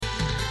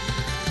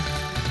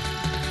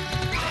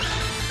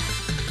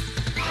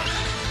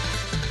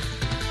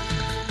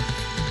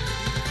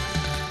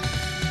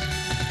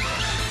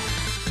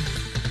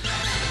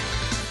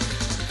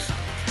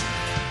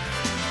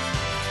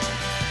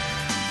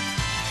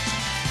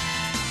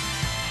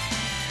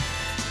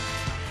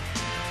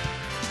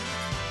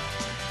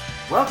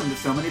Welcome to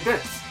So Many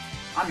Bits.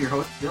 I'm your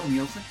host, Bill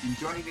Nielsen, and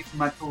joining me from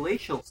my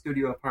palatial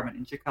studio apartment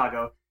in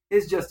Chicago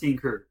is Justine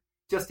Krueger.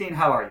 Justine,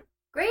 how are you?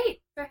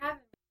 Great, for having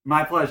me.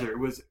 My pleasure. It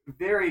was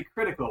very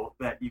critical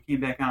that you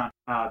came back on.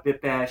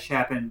 Bit Bash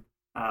happened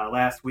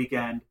last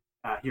weekend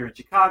here in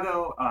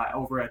Chicago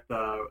over at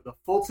the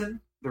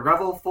Fulton, the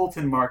Revel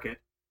Fulton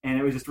Market, and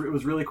it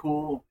was really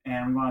cool,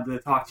 and we wanted to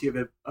talk to you a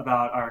bit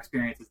about our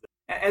experiences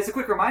there. As a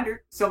quick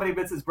reminder, So Many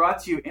Bits is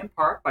brought to you in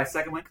part by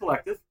Second Wind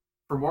Collective.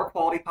 For more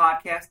quality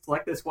podcasts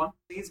like this one,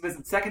 please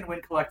visit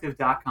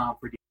secondwindcollective.com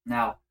for details.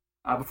 Now,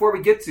 before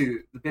we get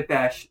to the Bit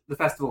Bash, the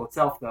festival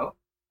itself, though,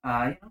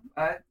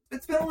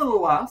 it's been a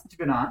little while since you've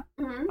been on.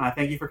 Mm-hmm.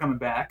 Thank you for coming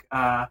back.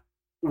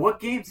 What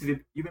games have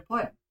you been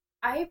playing?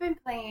 I've been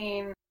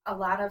playing a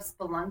lot of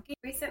Spelunky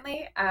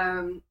recently.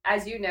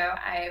 As you know,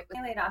 I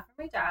was laid off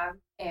from my job,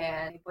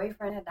 and my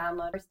boyfriend had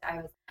downloaded.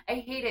 I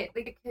hate it.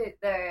 Like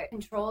the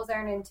controls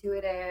aren't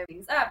intuitive.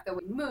 Things up, the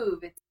way you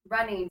move, it's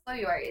running, slow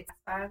you are. It's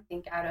fun. I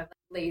think out of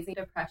lazy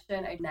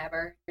depression, I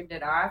never turned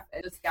it off.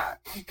 I just got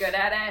good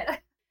at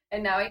it,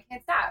 and now I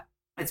can't stop.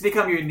 It's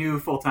become your new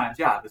full-time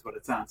job, is what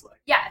it sounds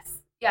like. Yes,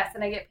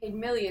 and I get paid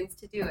millions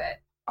to do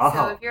it. Oh.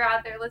 So if you're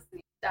out there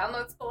listening,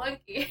 download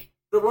Spelunky.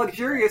 The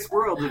luxurious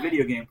world of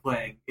video game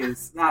playing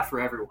is not for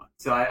everyone,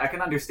 so I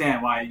can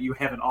understand why you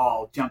haven't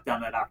all jumped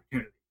down that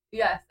opportunity.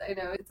 Yes, I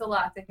know. It's a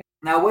lot to hear.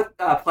 Now, what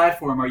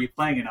platform are you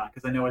playing it on?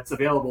 Because I know it's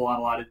available on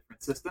a lot of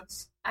different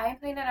systems. I'm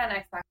playing it on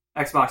Xbox.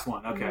 Xbox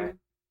One, okay. Mm-hmm.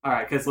 All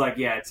right, because,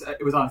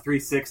 it was on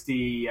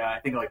 360,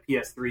 I think,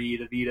 PS3,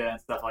 the Vita, and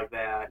stuff like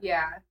that.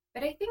 Yeah.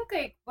 But I think,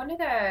 one of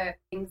the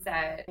things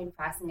that I'm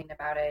fascinated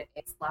about it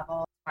is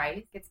level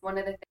twice. It's one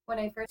of the things when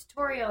I first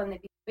tutorial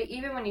but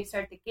even when you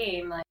start the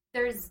game,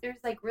 there's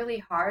really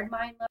hard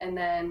mine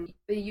levels,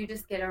 but you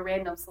just get a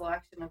random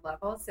selection of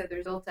levels, so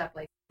there's built up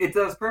It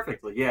does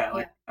perfectly,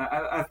 yeah.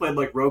 I've played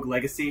Rogue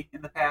Legacy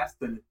in the past,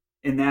 and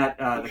in that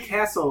the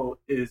castle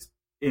is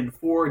in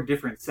 4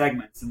 different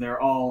segments, and they're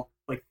all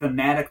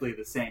thematically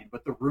the same,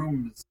 but the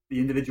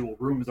individual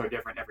rooms are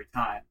different every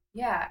time.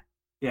 Yeah.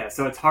 Yeah,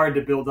 so it's hard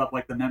to build up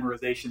the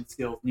memorization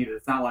skills needed.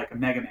 It's not like a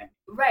Mega Man.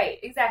 Right,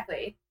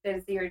 exactly.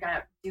 Because you're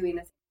not doing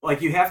this.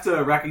 You have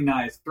to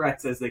recognize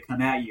threats as they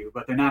come at you,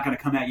 but they're not going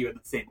to come at you in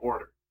the same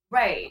order.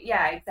 Right,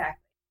 yeah,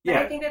 exactly. But yeah.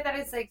 I think that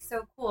is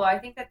so cool. I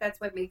think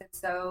that's what makes it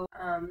so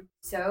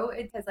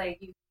it's because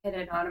you hit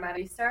an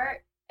automatic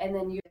start and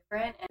then you're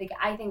different. And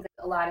I think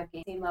that a lot of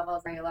game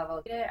levels, Mario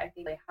levels, I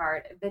think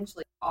hard,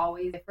 eventually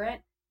always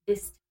different.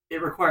 It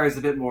requires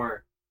a bit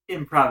more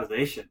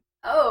improvisation.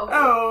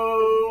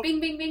 Oh!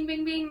 Bing, bing, bing,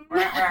 bing, bing.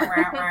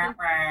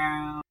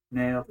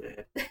 Nailed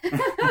it.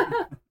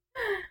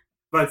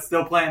 But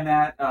still playing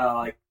that,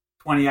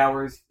 20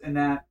 hours in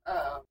that?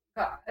 Oh,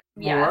 God.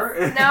 More?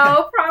 Yes.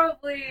 No,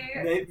 probably.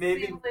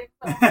 Maybe. Seems like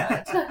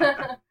so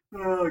much.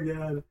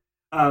 Oh,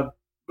 God.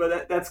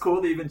 But that's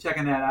cool that you've been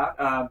checking that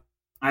out.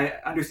 I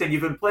understand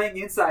you've been playing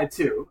Inside,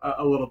 too,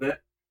 a little bit.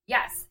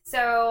 Yes.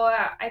 So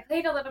I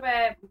played a little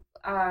bit.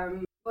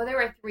 Well, there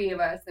were 3 of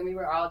us, and we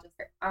were all just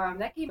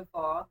that game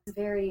before. It's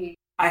very.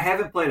 I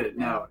haven't played it.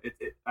 No,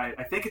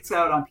 I think it's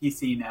out on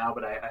PC now,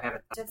 but I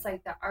haven't. Just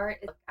the art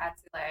is at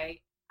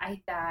play. I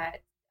thought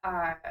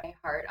my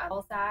heart on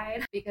the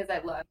side because I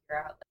love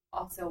your out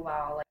also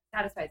well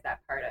satisfies that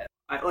part of.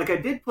 I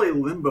did play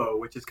Limbo,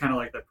 which is kind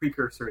of the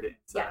precursor to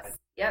Inside. Yes.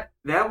 Yep.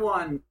 That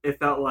one, it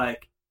felt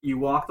like you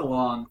walked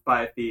along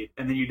 5 feet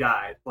and then you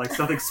died.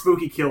 Something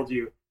spooky killed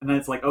you, and then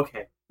it's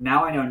okay,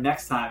 now I know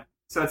next time.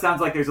 So it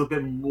sounds like there's a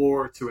bit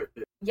more to it.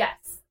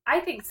 Yes, I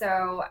think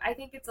so. I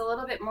think it's a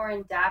little bit more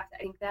in depth. I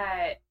think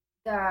that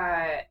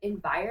the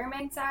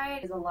environment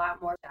side is a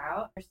lot more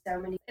out. There's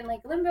so many, and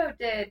Limbo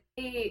did.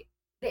 It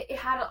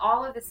had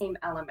all of the same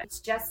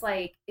elements. Just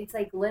it's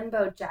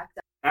Limbo jacked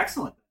up.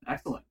 Excellent.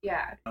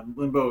 Yeah.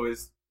 Limbo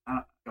is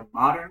a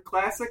modern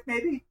classic,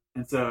 maybe.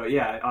 And so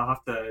I'll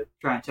have to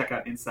try and check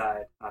out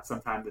Inside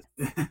sometime.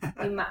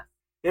 You must.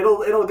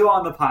 It'll go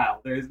on the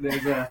pile.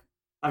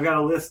 I've got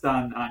a list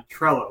on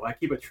Trello. I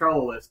keep a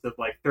Trello list of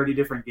 30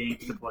 different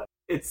games to play.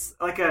 It's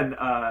an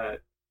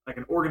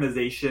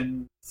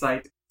organization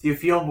site. Do you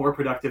feel more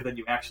productive than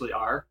you actually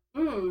are?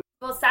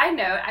 Well, side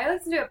note, I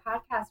listened to a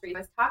podcast where he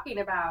was talking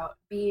about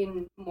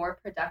being more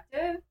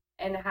productive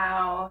and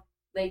how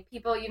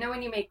people,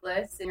 when you make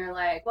lists and you're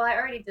well, I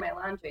already did my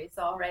laundry,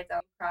 so I'll write down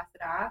and cross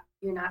it off.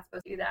 You're not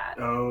supposed to do that.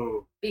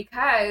 Oh.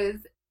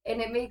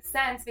 And it makes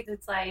sense because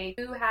it's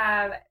you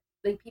have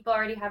people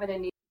already have it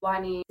in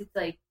wanting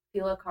to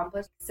feel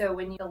accomplished. So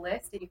when you have a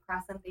list and you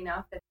cross something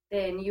off,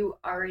 then you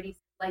already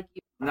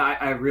No,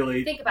 I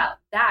really think about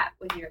that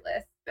with your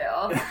list,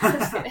 Bill.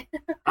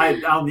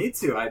 I'll need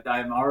to.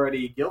 I'm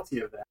already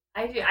guilty of that.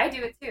 I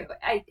do it too.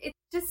 It's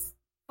just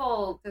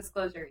full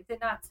disclosure. It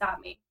did not stop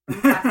me from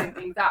crossing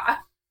things off.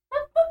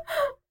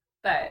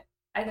 But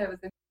I thought it was.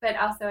 But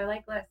also, I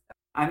like lists.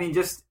 I mean,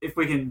 just if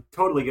we can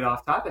totally get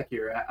off topic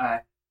here,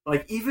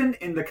 even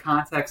in the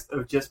context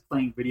of just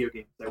playing video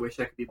games, I wish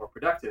I could be more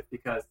productive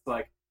because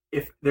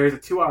if there's a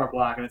 2-hour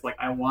block and it's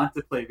I want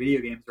to play video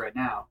games right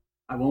now,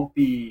 I won't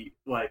be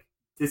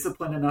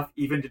disciplined enough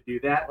even to do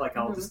that.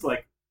 I'll just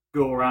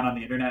go around on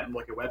the internet and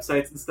look at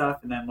websites and stuff,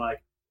 and then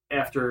like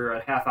after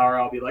a half hour,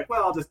 I'll be like,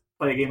 well, I'll just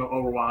play a game of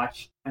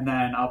Overwatch, and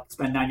then I'll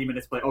spend 90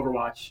 minutes play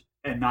Overwatch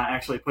and not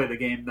actually play the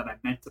game that I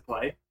meant to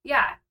play.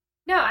 Yeah.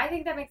 No, I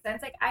think that makes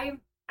sense. Like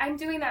I'm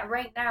doing that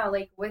right now,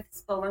 like with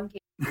Spelunky.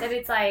 That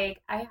it's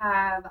like I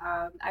have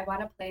I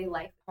want to play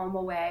Life Home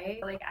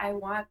Away. Like I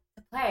want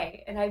to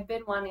play, and I've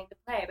been wanting to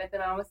play, but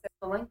then I almost said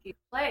Spelunky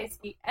plays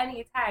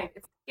anytime.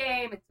 It's a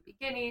game, it's the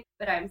beginning,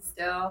 but I'm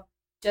still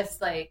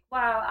just like,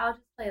 wow, I'll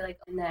just play like,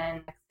 and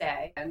then next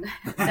day, and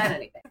done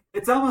anything.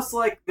 It's almost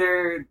like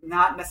they're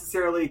not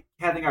necessarily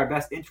having our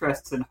best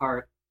interests in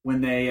heart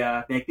when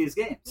they make these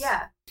games.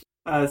 Yeah.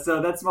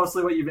 So that's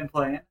mostly what you've been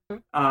playing.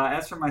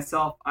 As for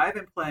myself, I've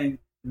been playing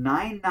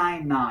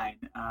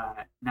 999,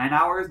 9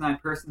 hours, 9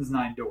 persons,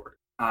 9 doors.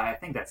 I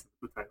think that's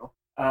the title.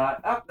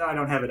 Oh, no, I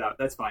don't have it out.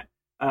 That's fine.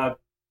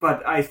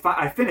 But I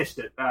finished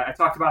it. I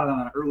talked about it on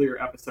an earlier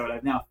episode.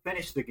 I've now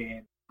finished the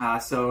game.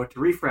 So to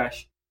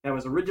refresh, that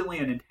was originally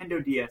a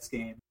Nintendo DS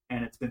game,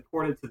 and it's been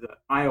ported to the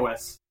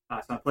iOS.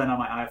 So I'm playing on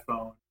my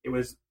iPhone. It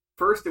was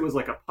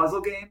like a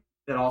puzzle game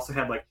that also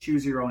had like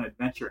choose your own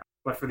adventure.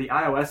 But for the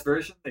iOS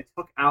version, they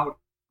took out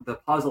the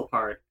puzzle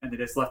part and they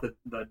just left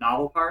the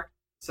novel part.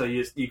 So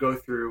you go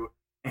through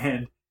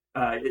and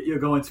you'll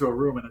go into a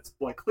room and it's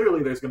like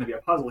clearly there's going to be a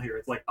puzzle here.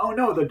 It's like, oh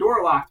no, the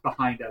door locked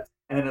behind us,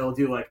 and then it'll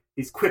do like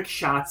these quick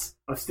shots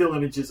of still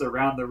images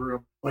around the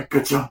room, like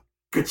ka-chunk,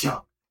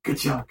 ka-chunk,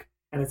 ka-chunk,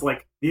 and it's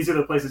like these are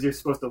the places you're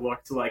supposed to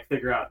look to like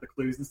figure out the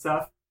clues and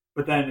stuff.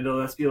 But then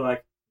it'll just be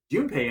like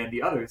Junpei and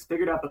the others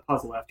figured out the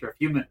puzzle after a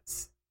few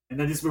minutes, and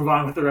then just move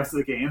on with the rest of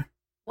the game.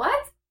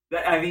 What?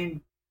 I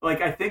mean,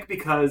 like I think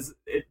because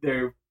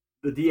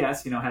the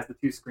DS, has the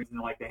 2 screens,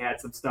 and like they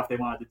had some stuff they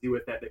wanted to do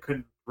with that. They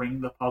couldn't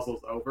bring the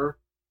puzzles over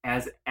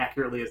as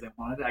accurately as they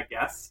wanted, I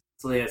guess.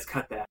 So they just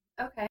cut that.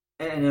 Okay.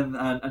 And then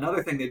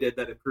another thing they did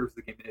that improves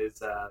the game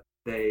is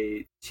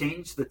they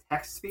changed the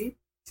text speed.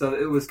 So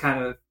it was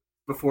kind of,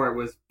 before it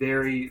was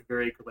very,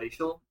 very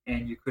glacial,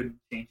 and you couldn't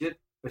change it.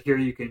 But here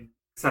you can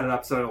set it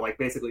up so to like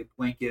basically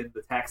blink in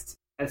the text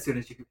as soon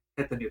as you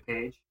hit the new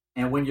page.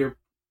 And when you're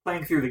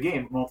playing through the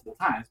game multiple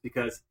times,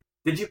 because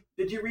Did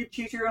you read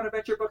Choose Your Own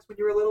Adventure books when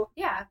you were little?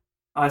 Yeah.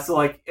 So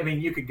like, I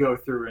mean, you could go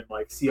through and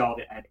like see all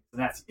the endings,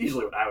 and that's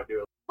usually what I would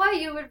do. Why,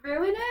 you would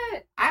ruin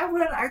it?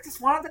 I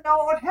just wanted to know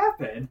what would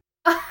happen.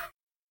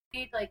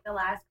 Read like the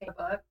last page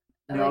book.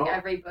 No. Like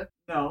every book.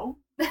 No,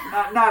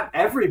 not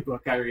every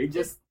book I read.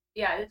 Just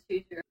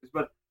Choose Your.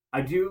 But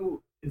I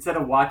do, instead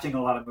of watching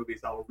a lot of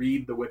movies, I'll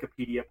read the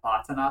Wikipedia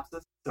plot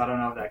synopsis. So I don't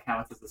know if that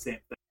counts as the same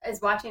thing. As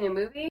watching a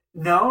movie?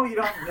 No, you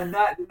don't.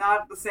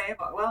 Not the same.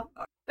 Well,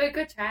 but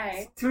good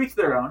try. To each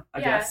their own, I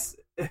guess.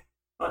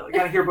 Well, you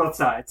gotta hear both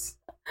sides.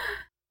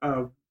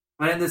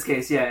 But in this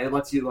case, yeah, it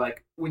lets you,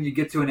 like, when you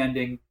get to an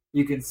ending,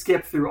 you can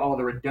skip through all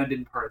the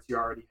redundant parts you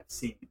already have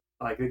seen.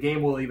 Like, the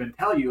game will even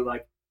tell you,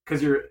 like,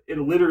 because it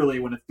literally,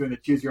 when it's doing the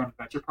choose your own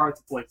adventure parts,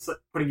 it's like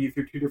putting you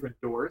through 2 different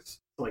doors.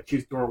 So, like,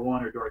 choose door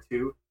 1 or door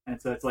 2.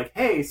 And so it's like,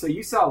 hey, so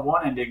you saw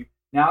one ending,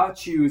 now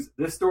choose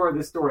this door, and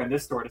this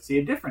door to see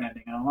a different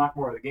ending and unlock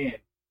more of the game.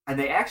 And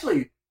they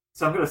actually,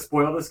 so I'm going to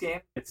spoil this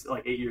game. It's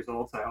like 8 years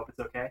old, so I hope it's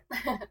okay.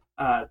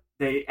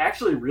 They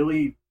actually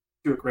really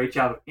do a great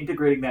job of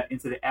integrating that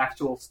into the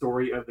actual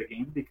story of the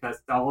game, because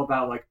it's all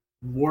about like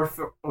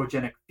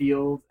morphogenic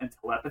fields and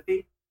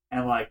telepathy,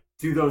 and like,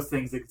 do those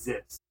things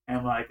exist?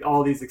 And like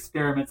all these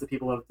experiments that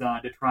people have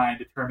done to try and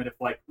determine if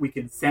like we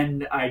can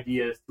send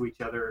ideas to each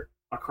other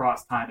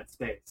across time and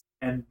space.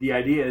 And the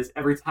idea is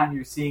every time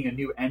you're seeing a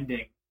new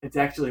ending, it's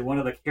actually one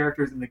of the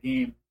characters in the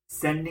game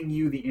sending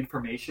you the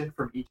information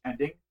from each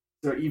ending.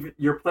 So even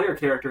your player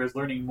character is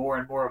learning more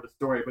and more of the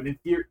story, but in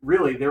theory,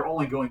 really, they're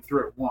only going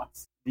through it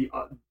once.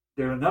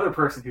 There's another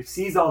person who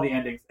sees all the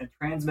endings and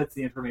transmits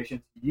the information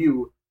to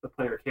you, the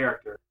player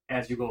character,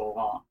 as you go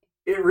along.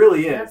 It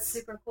really is. That's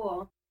super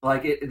cool.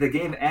 Like, the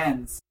game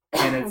ends,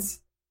 and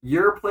it's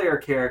your player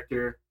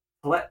character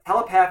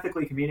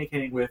telepathically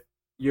communicating with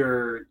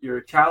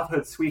your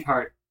childhood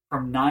sweetheart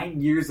from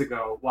 9 years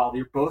ago, while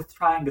you're both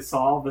trying to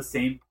solve the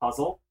same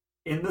puzzle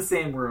in the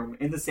same room,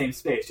 in the same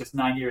space, just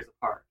 9 years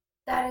apart.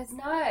 That is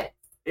nuts.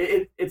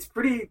 It's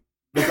pretty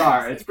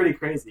bizarre. It's pretty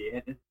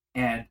crazy.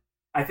 And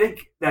I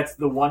think that's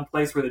the one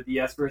place where the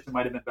DS version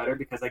might have been better,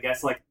 because I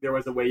guess like there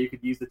was a way you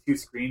could use the 2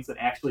 screens and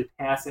actually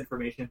pass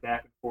information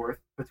back and forth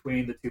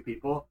between the 2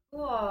 people.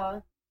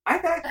 Cool.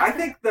 I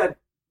think that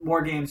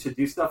more games should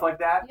do stuff like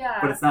that,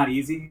 but it's not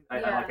easy.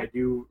 I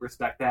do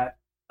respect that.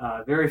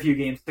 Very few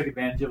games took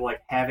advantage of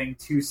like having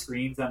 2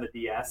 screens on the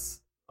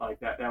DS. Like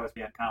that was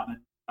pretty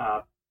uncommon.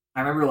 I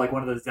remember like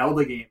one of the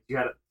Zelda games, you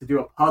had to do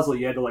a puzzle.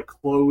 You had to like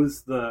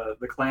close the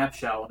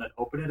clamshell and then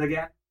open it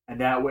again, and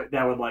that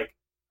would like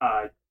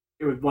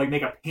it would like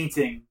make a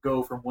painting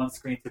go from one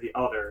screen to the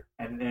other,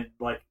 and then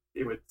like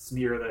it would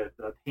smear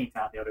the paint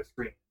on the other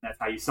screen. And that's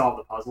how you solve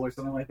the puzzle or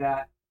something like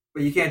that.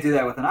 But you can't do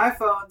that with an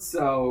iPhone,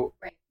 so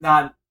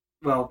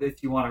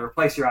if you want to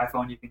replace your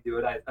iPhone, you can do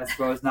it. I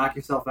suppose knock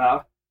yourself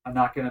out. I'm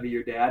not going to be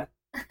your dad.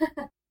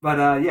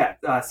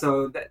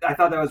 I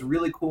thought that was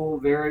really cool,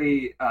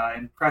 very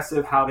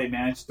impressive how they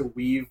managed to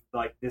weave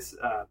like this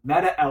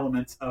meta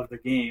elements of the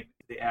game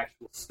into the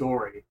actual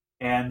story.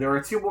 And there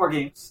are 2 more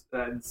games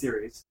in the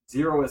series: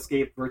 Zero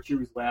Escape,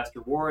 Virtue's Last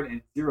Reward,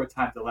 and Zero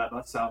Time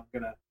Dilemma. So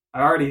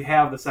I already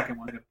have the second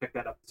one. I'm gonna pick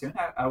that up soon.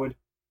 I would,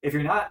 if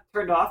you're not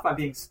turned off by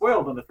being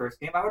spoiled on the first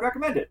game, I would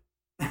recommend it.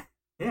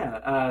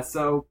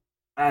 So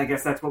I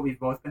guess that's what we've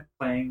both been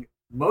playing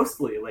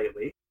mostly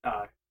lately.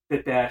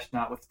 Bit Bash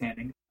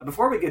notwithstanding.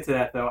 Before we get to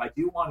that, though, I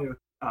do want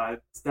to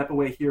step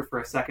away here for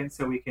a second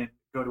so we can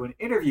go to an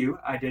interview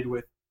I did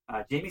with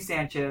Jamie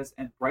Sanchez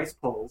and Brice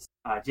Puls.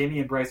 Jamie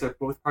and Brice are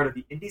both part of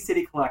the Indy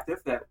City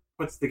Collective that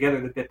puts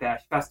together the Bit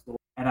Bash Festival,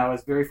 and I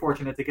was very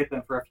fortunate to get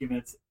them for a few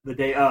minutes the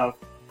day of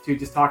to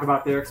just talk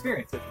about their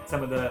experiences,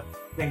 some of the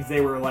things they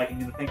were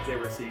liking and the things they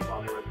were seeing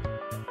while they were there.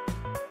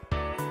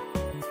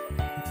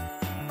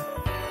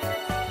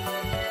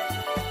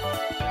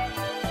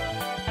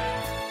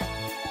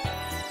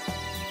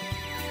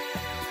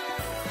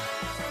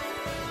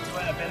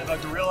 A bit of a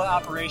guerrilla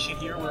operation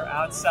here. We're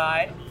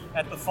outside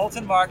at the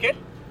Fulton Market.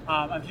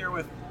 I'm here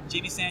with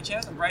Jamie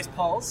Sanchez and Brice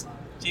Puls.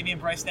 Jamie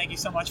and Brice, thank you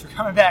so much for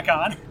coming back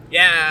on.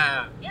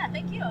 Yeah,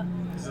 thank you.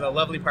 this is a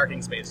lovely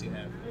parking space you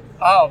have.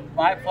 Oh,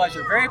 my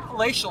pleasure. Very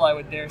palatial, I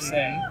would dare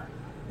say.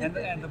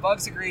 And the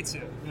bugs agree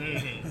too.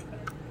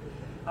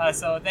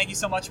 So thank you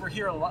so much. We're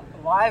here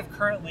live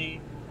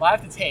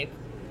to tape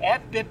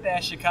at Bit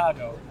Bash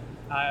Chicago.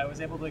 I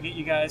was able to get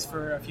you guys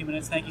for a few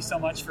minutes. Thank you so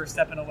much for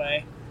stepping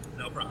away.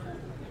 No problem.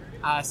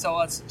 So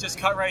let's just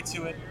cut right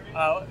to it.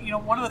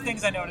 One of the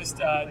things I noticed,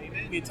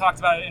 we had talked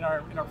about it in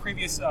our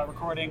previous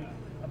recording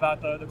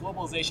about the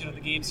globalization of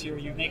the games here.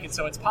 You make it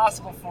so it's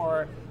possible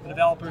for the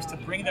developers to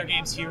bring their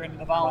games here and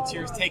the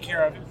volunteers take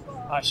care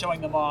of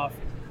showing them off.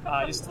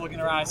 Just looking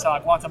around, I saw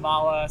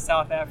Guatemala,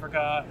 South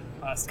Africa,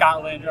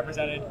 Scotland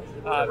represented.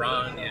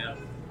 Iran, yeah.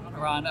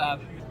 Iran.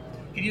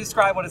 Can you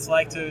describe what it's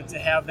like to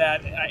have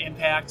that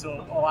impact, to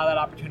allow that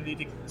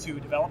opportunity to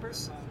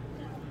developers?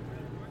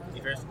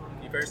 You first?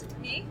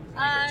 Me?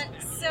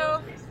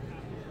 So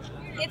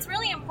it's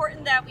really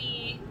important that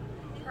we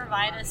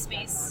provide a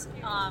space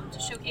to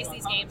showcase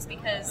these games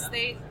because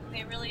they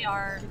really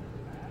are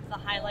the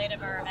highlight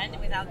of our event,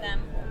 and without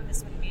them,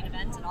 this wouldn't be an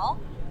event at all.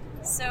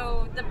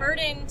 So the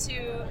burden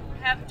to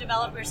have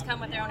developers come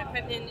with their own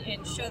equipment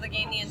and show the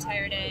game the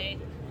entire day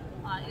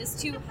is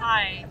too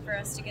high for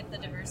us to get the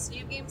diversity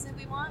of games that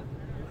we want.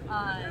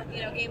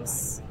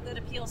 Games that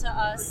appeal to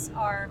us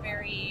are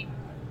very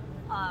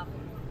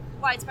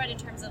widespread in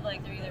terms of they're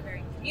either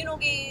very communal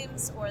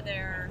games or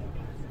they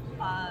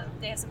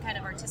have some kind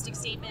of artistic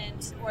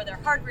statement, or they're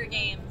hardware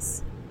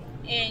games.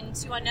 And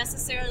to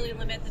unnecessarily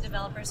limit the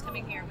developers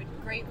coming here would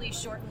greatly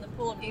shorten the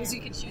pool of games we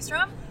could choose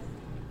from.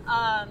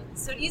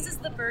 So it eases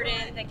the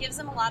burden, that gives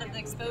them a lot of the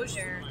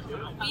exposure.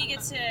 We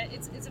get to,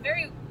 it's a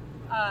very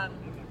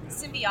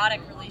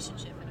symbiotic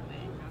relationship in a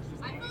way.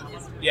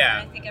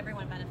 Yeah. I think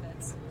everyone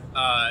benefits.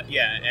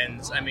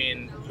 And I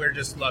mean, we're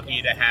just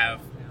lucky to have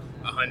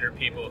 100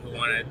 people who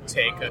want to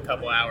take a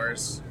couple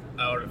hours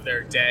out of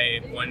their day,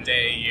 one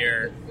day a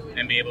year,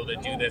 and be able to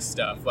do this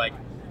stuff.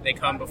 They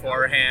come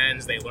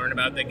beforehand, they learn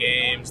about the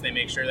games, they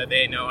make sure that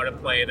they know how to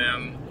play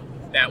them.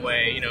 That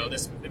way,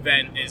 this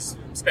event is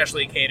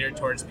especially catered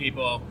towards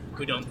people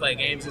who don't play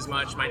games as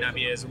much, might not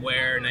be as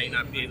aware, might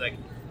not be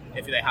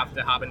if they have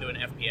to hop into an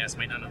FPS,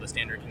 might not know the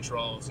standard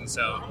controls. And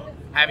so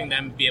having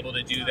them be able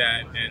to do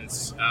that and,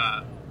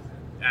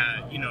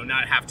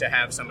 not have to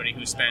have somebody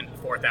who spent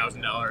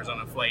 $4,000 on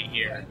a flight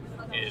here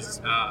is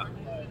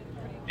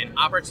an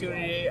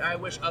opportunity I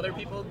wish other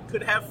people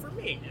could have for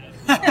me.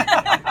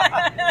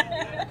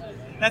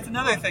 That's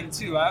another thing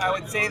too. I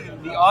would say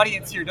that the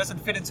audience here doesn't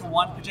fit into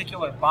one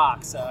particular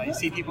box. You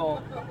see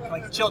people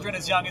children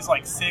as young as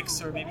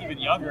 6 or maybe even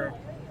younger,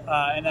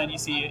 and then you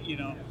see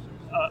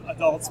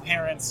adults,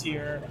 parents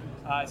here.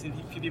 I see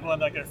people in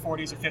their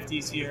 40s or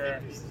 50s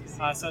here.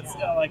 So it's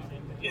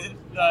is it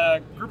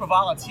the group of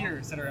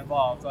volunteers that are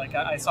involved?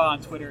 I saw on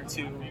Twitter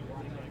too,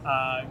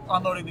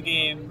 unloading the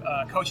game,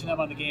 coaching them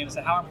on the game.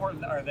 So how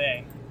important are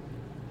they?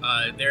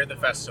 They're the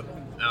festival.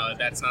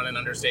 That's not an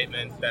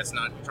understatement. That's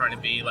not trying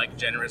to be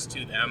generous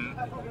to them.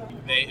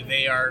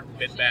 They are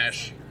Bit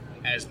Bash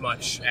as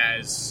much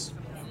as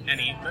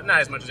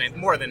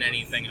more than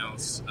anything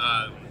else.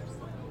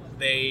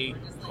 They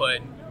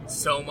put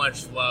so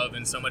much love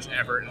and so much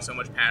effort and so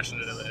much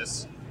passion into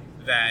this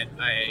that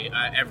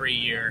every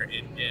year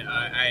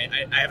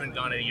I haven't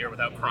gone a year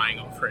without crying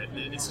over it.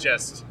 It's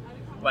just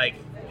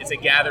it's a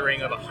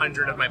gathering of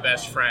 100 of my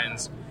best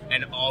friends,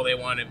 and all they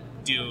want to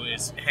do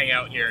is hang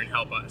out here and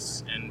help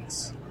us, and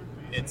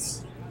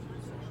it's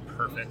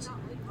perfect.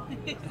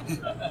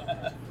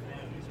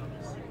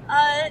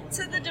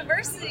 To the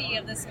diversity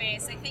of the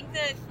space, I think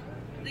that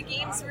the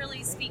games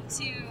really speak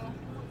to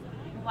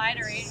a wide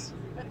array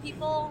of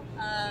people.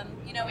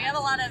 We have a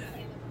lot of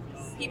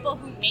people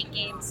who make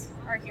games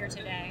are here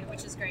today,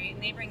 which is great,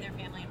 and they bring their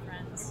family and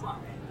friends.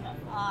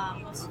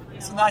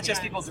 So not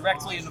just people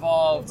directly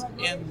involved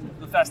in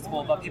the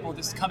festival, but people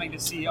just coming to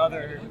see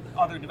other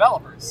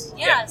developers.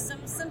 Yeah,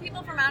 some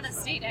people from out of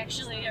state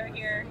actually are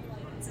here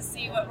to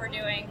see what we're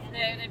doing.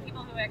 The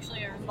people who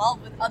actually are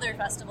involved with other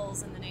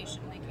festivals in the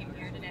nation, they came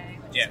here today,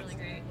 which is really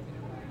great.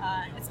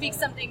 It speaks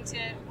something to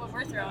what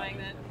we're throwing,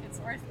 that it's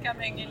worth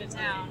coming into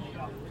town.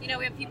 We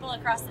have people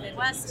across the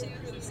Midwest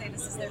who say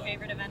this is their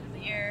favorite event of the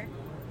year.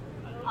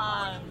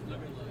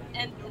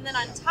 And then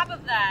on top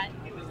of that,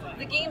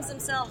 the games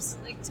themselves,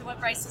 like to what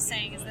Brice was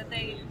saying, is that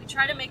we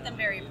try to make them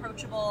very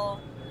approachable.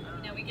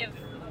 We give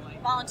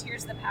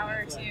volunteers the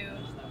power to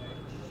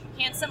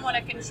hand someone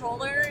a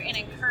controller and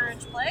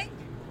encourage play,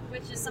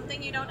 which is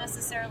something you don't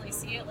necessarily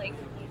see at like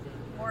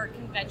more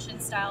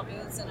convention-style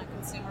booths in a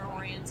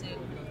consumer-oriented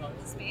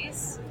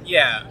space.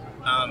 Yeah,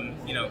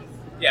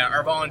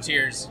 our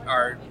volunteers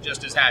are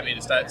just as happy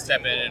to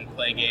step in and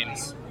play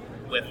games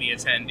with the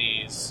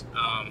attendees.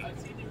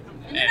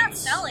 And you're not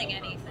selling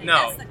anything.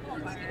 No. That's the cool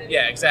part.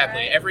 Yeah,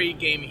 exactly. Right? Every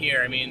game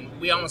here,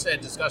 we almost had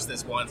discussed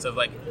this once of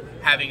like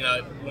having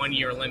a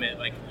 1-year limit.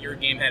 Like your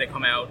game had to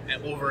come out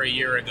over a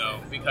year ago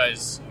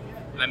because,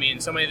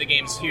 so many of the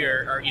games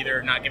here are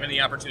either not given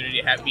the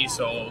opportunity to be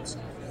sold,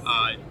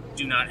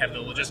 do not have the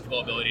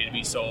logistical ability to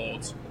be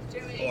sold,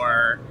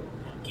 or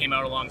came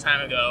out a long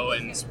time ago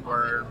and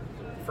were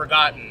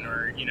forgotten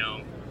or,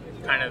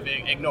 kind of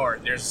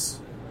ignored.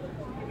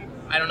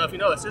 I don't know if you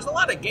know this, there's a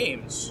lot of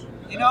games.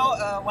 When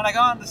I go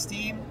on the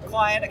Steam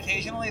client,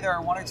 occasionally there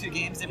are 1 or 2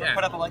 games they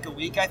put up in like a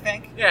week, I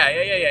think. Yeah.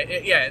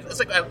 It's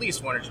like at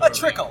least 1 or 2. A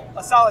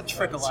solid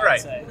trickle, That's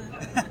I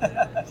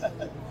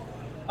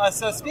would say.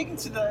 So speaking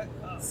to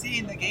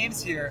seeing the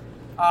games here,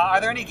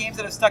 are there any games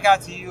that have stuck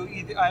out to you?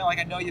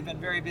 I know you've been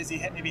very busy,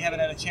 maybe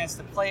haven't had a chance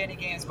to play any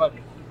games, but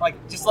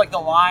just the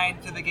line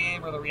to the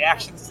game or the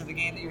reactions to the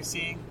game that you're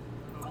seeing?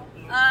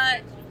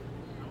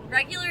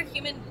 Regular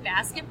human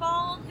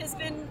basketball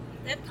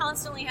it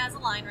constantly has a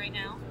line right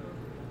now.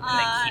 And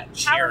they keep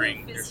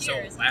cheering. They're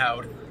so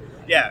loud.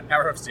 Yeah,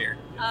 Powerhoof's here.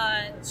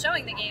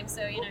 Showing the game,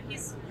 so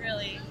he's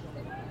really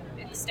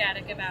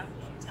ecstatic about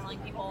telling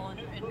people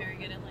and very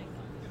good at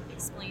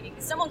explaining.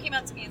 Someone came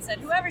up to me and said,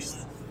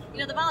 "Whoever's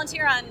the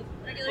volunteer on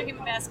regular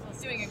human basketball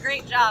is doing a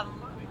great job."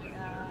 I'm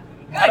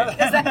like, good,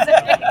 because that's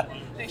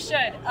okay. They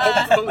should.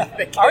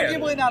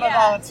 Arguably not a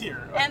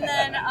volunteer. And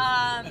then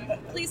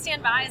Please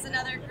Stand By is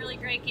another really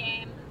great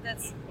game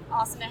that's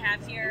awesome to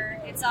have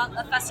here. It's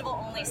a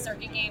festival-only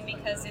circuit game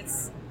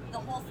because the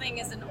whole thing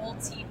is an old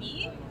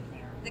TV.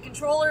 The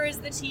controller is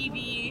the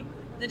TV.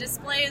 The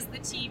display is the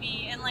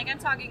TV. And I'm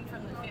talking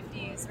from the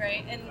 50s,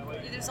 right? And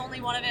there's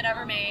only one of it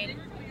ever made.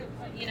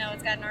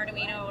 It's got an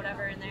Arduino or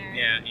whatever in there.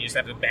 Yeah, you just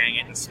have to bang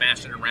it and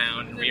smash it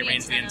around and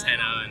rearrange the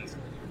antenna and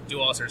do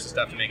all sorts of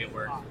stuff to make it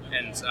work.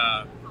 And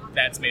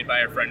that's made by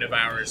a friend of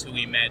ours who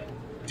we met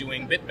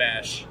doing Bit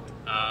Bash.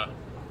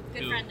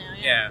 Good friend now,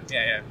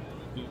 yeah.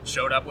 Who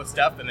showed up with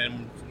stuff and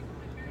then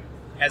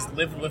has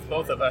lived with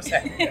both of us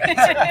at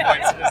certain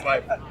points in his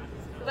life.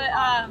 But,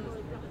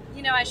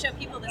 I show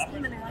people this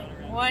game and they're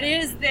like, what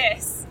is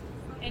this?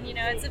 And,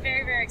 it's a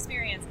very rare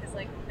experience because,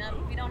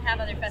 we don't have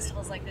other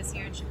festivals like this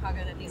here in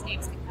Chicago that these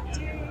games can come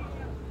to.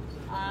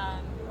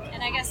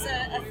 And I guess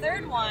a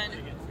third one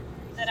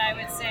that I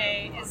would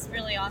say is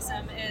really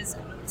awesome is,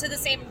 to the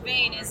same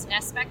vein, is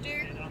Nest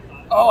Spectre.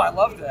 Oh, I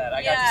loved that.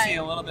 I got to see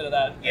a little bit of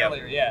that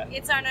earlier, yeah.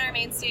 It's on our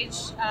main stage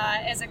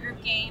as a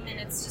group game, and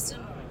it's just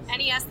an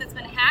NES that's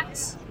been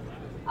hacked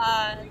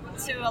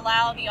to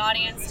allow the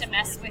audience to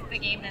mess with the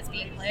game that's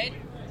being played.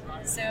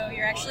 So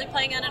you're actually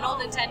playing on an old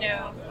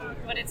Nintendo,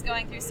 but it's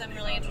going through some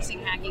really interesting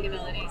hacking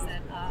abilities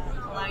that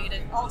allow you to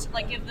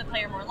give the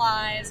player more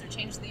lives or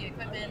change the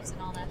equipment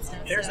and all that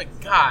stuff. There's a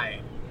guy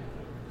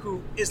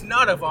who is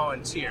not a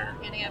volunteer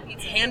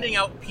handing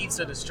out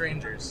pizza to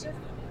strangers.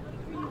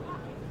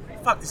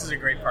 Fuck, this is a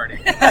great party.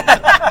 This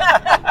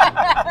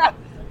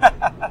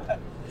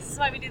is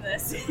why we do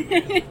this.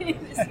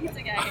 This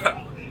pizza guy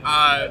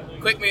here.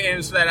 Quick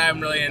games that I'm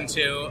really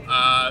into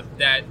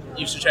that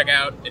you should check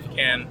out if you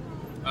can.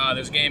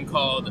 There's a game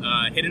called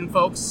Hidden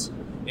Folks.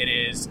 It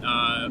is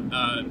an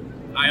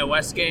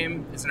iOS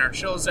game. It's in our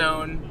chill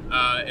zone.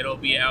 It'll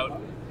be out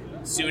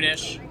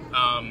soonish.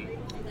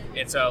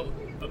 It's a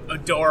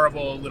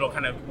adorable little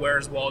kind of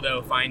Where's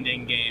Waldo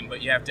finding game,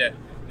 but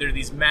there are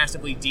these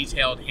massively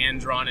detailed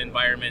hand-drawn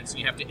environments, and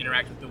you have to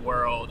interact with the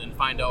world and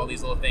find all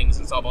these little things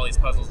and solve all these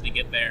puzzles to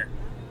get there.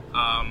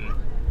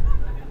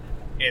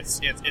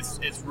 It's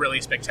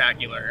really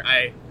spectacular.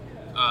 I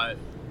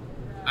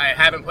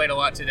haven't played a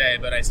lot today,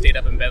 but I stayed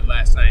up in bed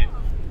last night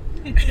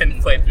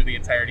and played through the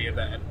entirety of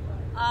that.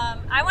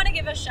 I want to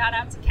give a shout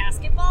out to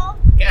Casket Ball.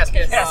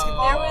 Casket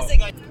Ball.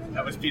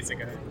 That was Pizza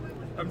Guy.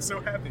 I'm so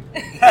happy.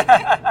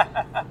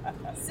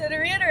 So to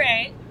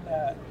reiterate,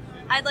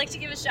 I'd like to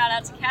give a shout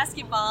out to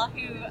Casket Ball,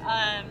 who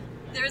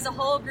there was a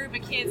whole group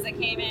of kids that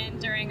came in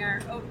during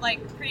our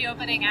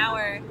pre-opening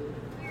hour.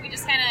 We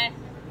just kind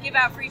of give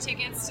out free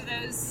tickets to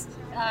those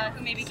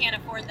who maybe can't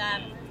afford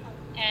them,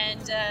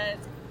 and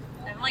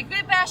I'm like,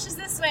 Bit Bash is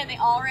this way, and they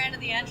all ran to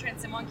the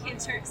entrance, and one kid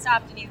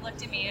stopped and he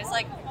looked at me. He was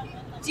like,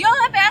 do y'all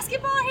have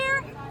basketball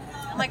here?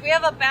 I'm like, we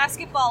have a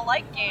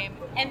basketball-like game.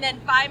 And then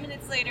 5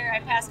 minutes later, I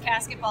passed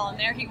basketball, and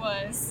there he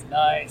was.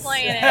 Nice.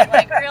 Playing it,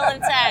 like, real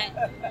intent.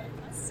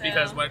 So.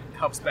 Because what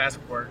helps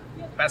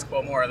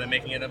basketball more than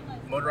making it a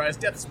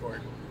motorized death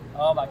sport?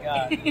 Oh my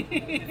God!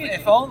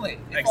 If only.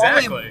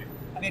 Exactly. Only,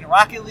 I mean,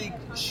 Rocket League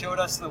showed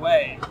us the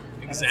way.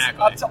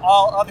 Exactly. It's up to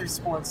all other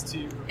sports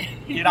to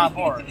get on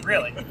board.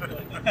 Really.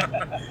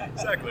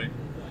 Exactly.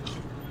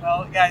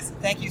 Well, guys,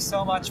 thank you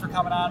so much for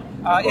coming on.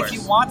 If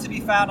you want to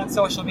be found on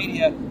social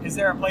media, is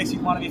there a place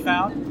you want to be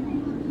found?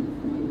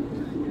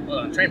 Hold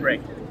on, train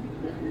break.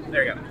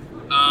 There you go.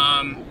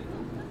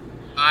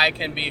 I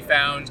can be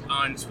found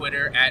on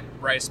Twitter at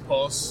Brice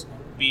Puls.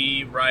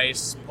 B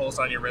Rice Pulse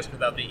on your wrist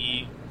without the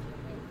E.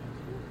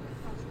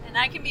 And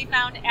I can be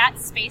found at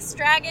Space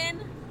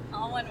Dragon,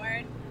 all one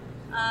word.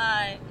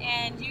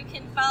 And you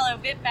can follow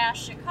BitBash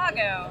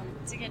Chicago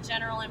to get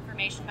general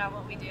information about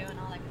what we do and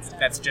all that good stuff.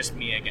 That's just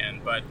me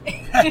again, but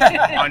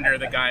under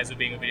the guise of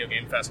being a video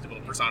game festival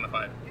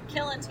personified. You're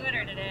killing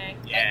Twitter today.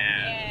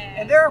 Yeah.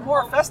 And there are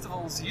more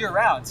festivals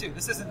year-round, too.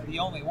 This isn't the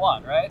only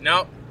one, right?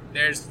 No,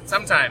 there's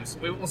sometimes.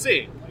 We'll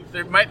see.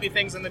 There might be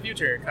things in the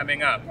future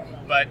coming up,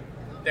 but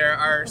there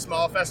are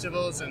small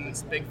festivals and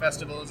big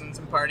festivals and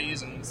some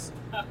parties and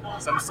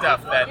some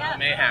stuff that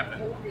may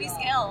happen. We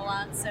scale a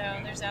lot, so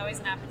there's always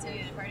an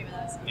opportunity to party with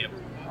us. Yep.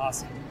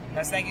 Awesome.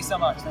 Guys, thank you so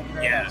much. Thank you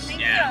very much.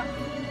 Thank Yeah. you.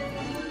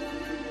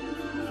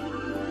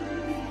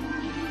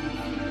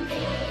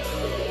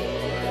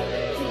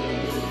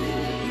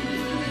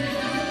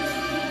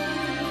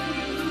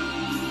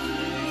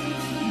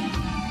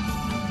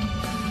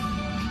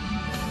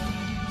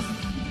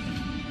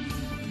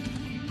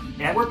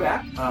 And we're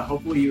back.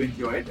 Hopefully you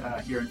enjoyed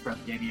hearing from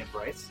Jamie and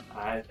Brice.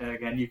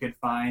 Again, you can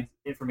find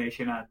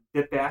information on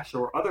BitBash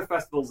or other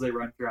festivals they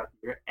run throughout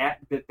the year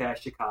at BitBash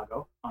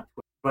Chicago on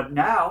Twitter. But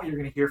now you're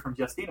going to hear from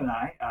Justine and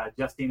I.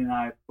 Justine and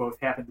I both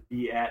happened to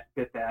be at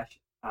BitBash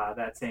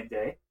that same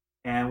day.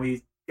 And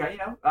we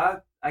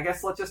got, I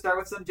guess let's just start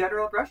with some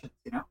general impressions.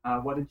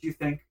 What did you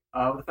think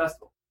of the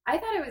festival? I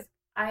thought it was,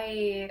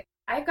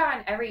 I've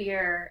gone every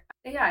year.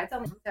 Yeah, it's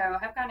almost so.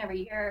 I've gone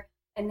every year.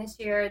 And this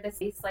year, the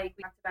space, like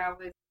we talked about,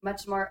 was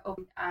much more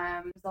open.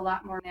 There's a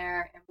lot more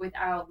there and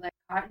without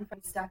caught and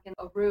stuck in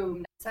a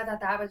room. So I thought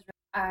that was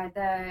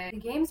the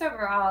games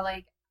overall.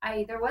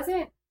 There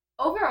wasn't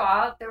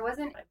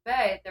a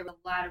bit. There was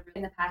a lot of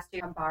in the past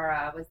year.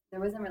 There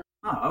wasn't really.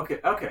 Oh,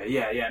 okay,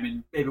 yeah. I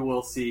mean, maybe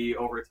we'll see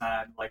over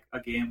time. Like a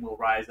game will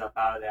rise up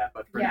out of that.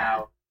 But for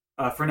now,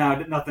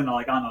 nothing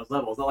on those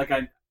levels.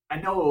 I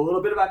know a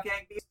little bit about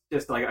Gang Beasts.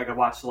 Just I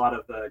watched a lot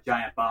of the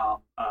Giant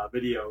Bomb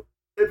video.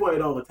 They play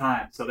it all the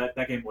time, so that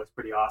game was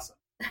pretty awesome.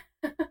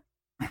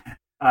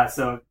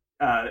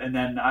 And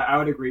then I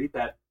would agree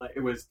that it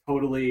was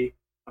totally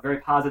a very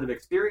positive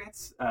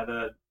experience.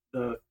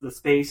 The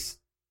space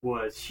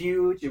was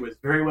huge. It was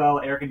very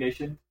well air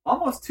conditioned,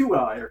 almost too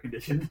well air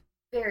conditioned.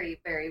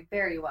 Very, very,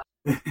 very well.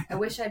 I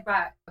wish I'd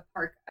brought a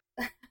parka.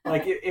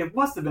 It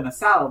must have been a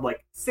solid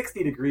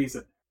 60 degrees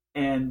in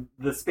there, and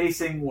the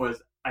spacing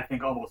was, I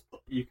think, almost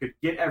you could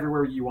get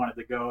everywhere you wanted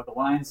to go. The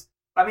lines.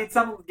 I mean,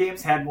 some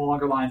games had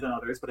longer lines than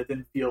others, but it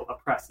didn't feel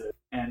oppressive.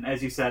 And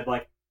as you said,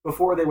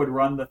 before they would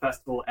run the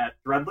festival at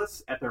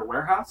Threadless at their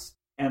warehouse,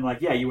 and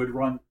you would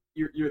run.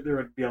 There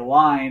would be a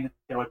line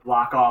that would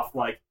block off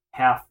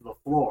half the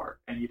floor,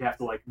 and you'd have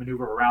to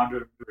maneuver around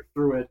it or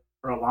through it,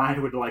 or a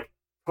line would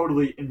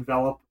totally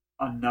envelop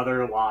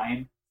another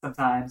line.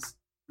 Sometimes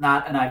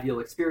not an ideal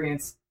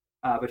experience,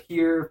 but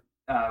here,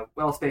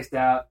 well spaced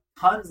out.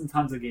 Tons and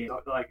tons of games,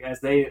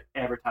 as they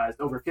advertised,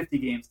 over 50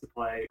 games to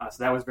play.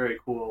 So that was very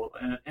cool.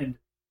 And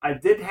I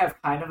did have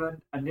kind of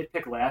a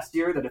nitpick last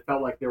year that it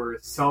felt like there were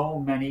so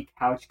many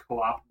couch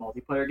co-op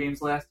multiplayer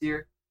games last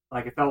year.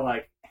 It felt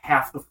like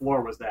half the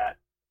floor was that.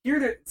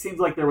 Here, it seems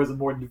like there was a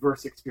more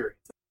diverse experience.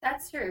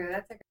 That's true.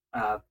 That's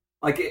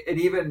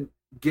and even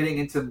getting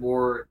into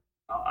more,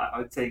 I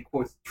would say, in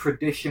quotes,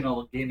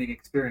 traditional gaming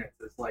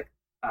experiences.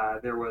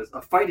 There was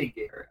a fighting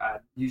game.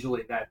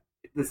 Usually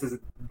this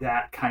isn't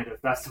that kind of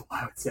festival,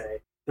 I would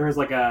say. There was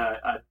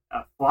a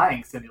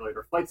flight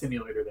simulator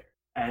there.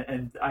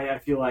 And I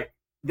feel like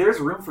there's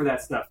room for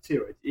that stuff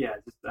too.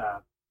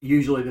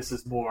 Usually this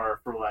is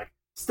more for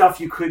stuff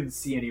you couldn't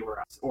see anywhere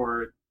else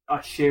or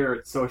a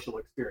shared social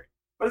experience.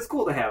 But it's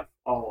cool to have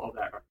all of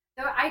that.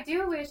 So I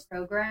do wish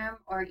program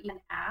or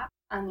even app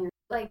on your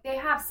they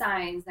have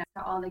signs next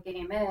to all the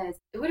game is.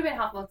 It would have been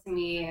helpful to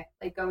me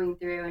going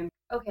through and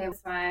okay,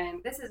 this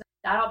one,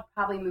 that'll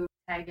probably move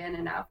tag in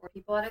enough where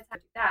people at a time do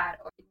that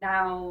or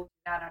now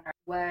that on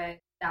what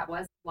that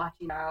was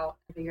watching out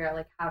to figure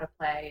out how to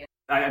play.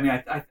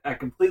 I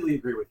completely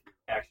agree with you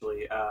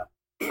actually.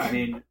 I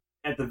mean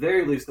at the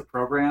very least the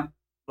program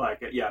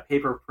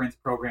paper print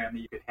program that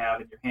you could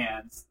have in your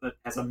hands that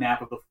has a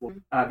map of the floor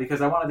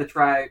because I wanted to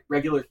try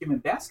regular human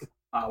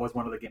basketball was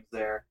one of the games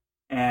there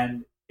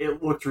and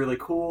it looked really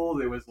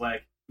cool. It was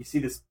you see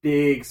this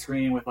big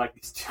screen with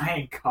these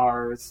giant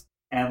cars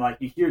and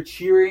you hear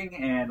cheering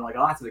and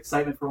lots of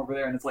excitement from over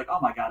there and it's oh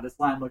my god, this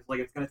line looks like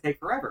it's going to take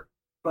forever.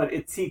 but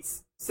it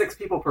seats 6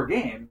 people per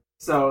game,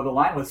 so the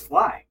line was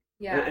flying.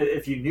 Yeah.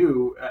 If you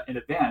knew in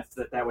advance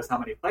that was how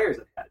many players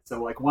it had.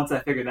 So like once I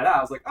figured that out,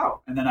 I was like,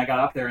 oh, and then I got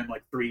up there in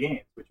like 3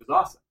 games, which was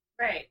awesome.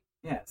 Right.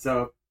 Yeah,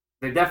 so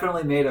they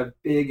definitely made a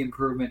big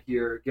improvement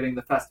here, getting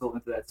the festival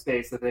into that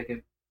space that they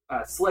can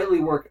slightly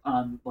work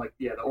on, like,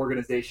 the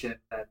organization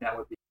that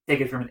would be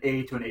take it from an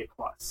A to an A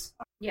plus.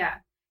 Yeah,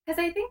 because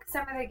I think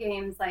some of the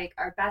games like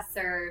are best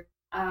served,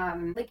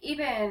 like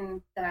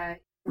even the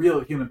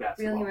Real human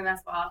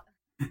basketball.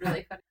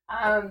 really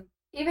funny.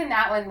 Even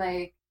that one,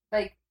 like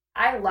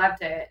I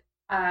loved it,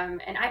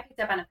 and I picked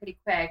up on it pretty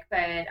quick.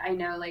 But I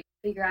know, like,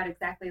 figure out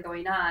exactly what's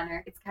going on,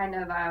 or it's kind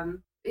of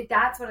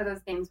that's one of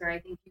those games where I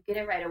think you get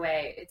it right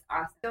away, it's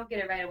awesome. Don't get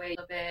it right away,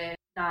 a little bit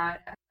not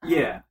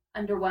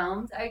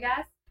underwhelmed, I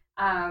guess.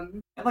 And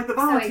like the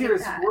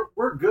volunteers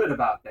were good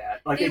about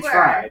that. Like they were.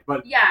 tried,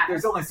 but yeah,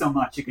 there's only so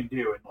much you can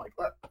do, and like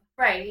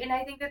right. And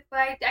I think that's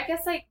why I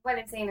guess like what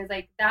I'm saying is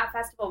like that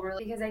festival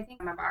really, because I think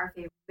some of our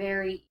favorites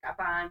very up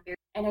on,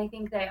 and I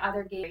think the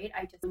other game,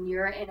 I just when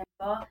you're in a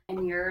festival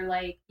and you're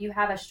like you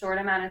have a short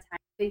amount of time,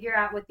 figure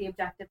out what the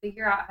objective,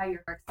 figure out how you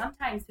work.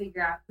 Sometimes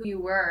figure out who you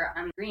were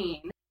on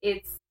green.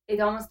 It's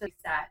almost like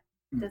set.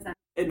 Doesn't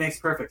it makes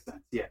perfect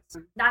sense? Yes.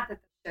 Not that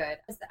they should.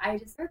 I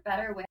just heard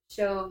better with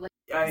show like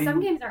some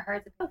games are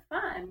hard to feel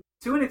fun.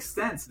 To an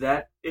extent,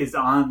 that is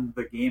on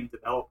the game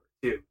developer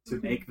too, to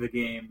make the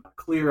game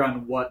clear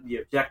on what the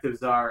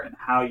objectives are and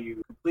how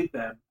you complete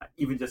them,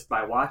 even just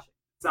by watching.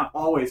 It's not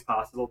always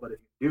possible, but if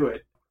you do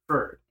it,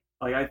 preferred.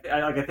 Like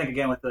I think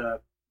again with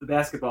the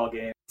basketball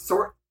game,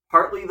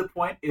 partly the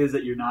point is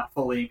that you're not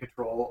fully in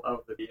control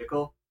of the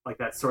vehicle. Like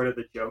that's sort of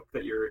the joke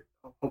that you're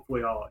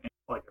hopefully all in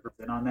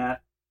on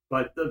that.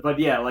 But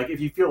yeah, like if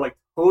you feel like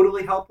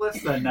totally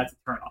helpless, then that's a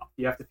turn off.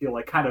 You have to feel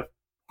like kind of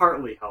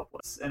partly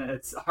helpless, and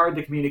it's hard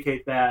to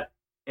communicate that.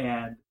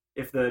 And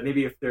if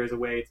there's a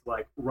way to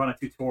like run a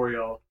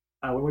tutorial,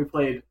 when we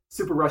played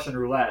Super Russian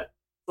Roulette,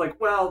 it's like,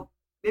 well,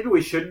 maybe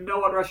we shouldn't know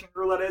what Russian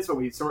Roulette is, but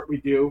we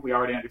do. We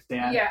already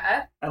understand.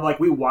 Yeah. And like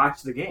we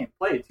watched the game,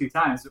 played it 2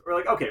 times. We're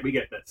like, okay, we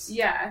get this.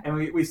 Yeah. And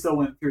we still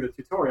went through the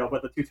tutorial,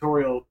 but the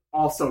tutorial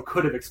also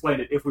could have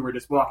explained it if we were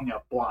just walking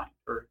up blind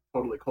or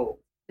totally cold.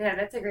 Yeah,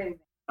 that's a great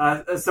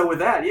example. So with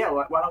that, yeah,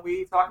 why don't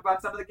we talk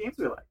about some of the games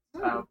we like?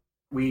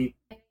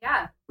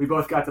 We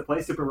both got to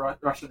play Super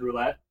Russian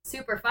Roulette.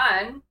 Super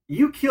fun.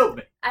 You killed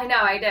me. I know,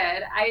 I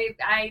did.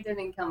 I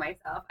didn't kill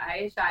myself.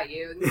 I shot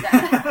you instead.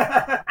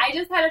 I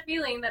just had a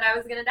feeling that I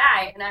was going to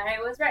die, and I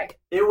was right.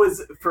 It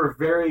was for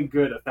very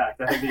good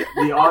effect. I think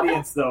the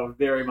audience, though,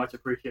 very much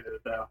appreciated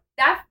it, though.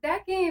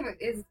 That game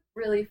is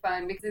really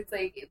fun because it's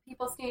like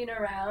people standing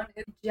around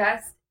and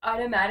just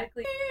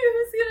automatically,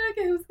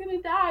 who's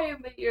gonna die?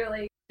 But you're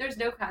like, there's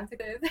no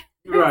consequences.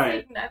 There's right.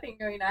 like nothing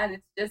going on.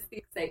 It's just the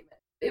excitement.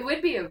 It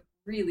would be a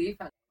really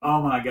fun.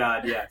 Oh my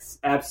God, yes.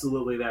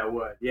 Absolutely that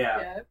would.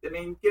 Yeah. I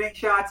mean, getting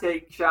shot,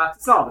 taking shots,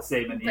 it's all the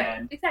same in the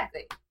end.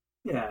 Exactly.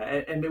 Yeah,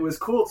 and it was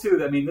cool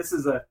too. I mean, this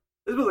was a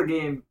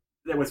game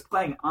that was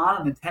playing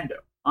on a Nintendo,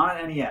 on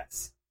an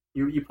NES.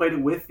 You played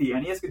it with the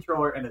NES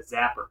controller and a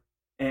zapper.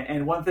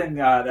 And one thing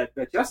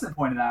that Justin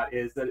pointed out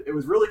is that it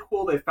was really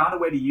cool they found a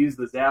way to use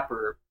the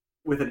zapper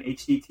with an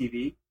HD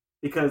TV,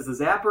 because the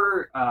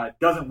zapper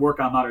doesn't work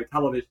on modern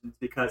televisions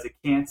because it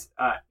can't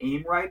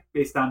aim right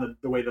based on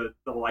the way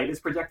the light is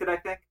projected, I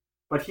think.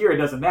 But here it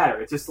doesn't matter.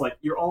 It's just like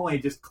you're only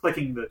just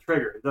clicking the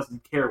trigger. It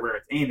doesn't care where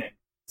it's aiming.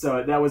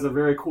 So that was a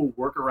very cool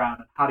workaround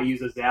on how to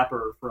use a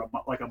zapper for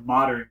a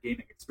modern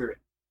gaming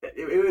experience.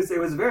 It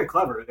was very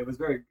clever. It was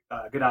very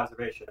good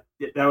observation.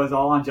 That was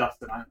all on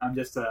Justin. I'm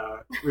just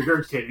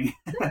regurgitating.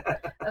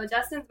 Oh,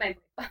 Justin's my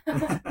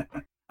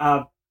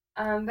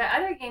but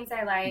other games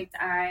I liked,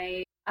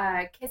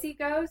 Kissy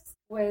Ghost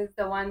was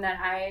the one that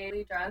I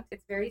really drunk.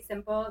 It's very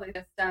simple.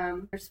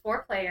 There's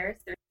 4 players.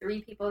 There's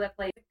 3 people that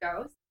play the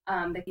ghost,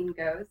 the theme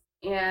ghost,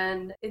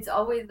 and it's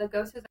always the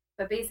ghost.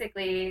 But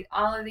basically,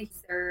 all of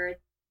these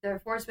they're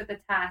forced with a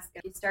task.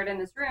 You start in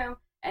this room,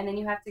 and then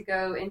you have to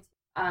go into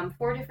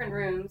 4 different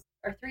rooms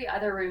or 3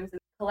 other rooms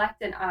and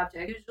collect an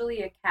object,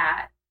 usually a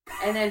cat,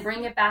 and then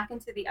bring it back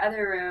into the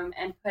other room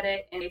and put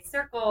it in a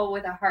circle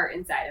with a heart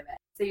inside of it.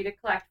 So you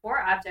collect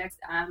 4 objects,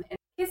 and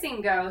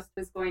Kissing Ghost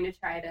was going to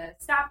try to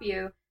stop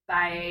you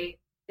by,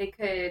 they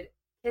could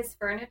kiss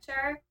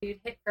furniture. You'd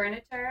hit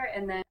furniture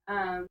and then,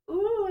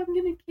 ooh, I'm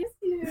going to kiss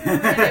you.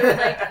 And it would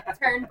like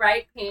turn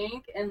bright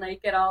pink and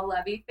like get all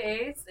lovey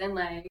face and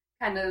like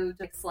kind of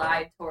like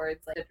slide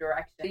towards like the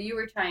direction. So you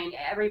were trying,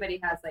 everybody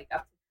has like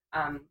up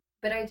to,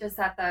 but I just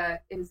thought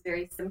that it was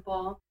very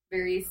simple,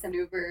 very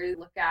maneuver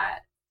look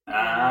at,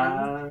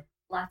 and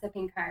lots of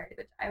pink cards,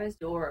 which I was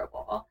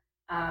adorable.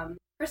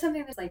 For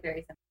something that's like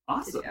very simple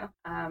awesome. To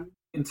do.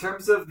 In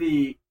terms of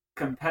the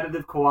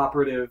competitive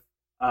cooperative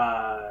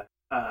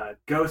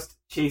ghost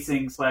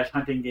chasing /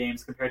 hunting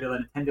games compared to the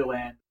Nintendo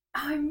Land.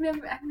 Oh, I've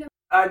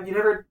never. You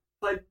never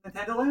played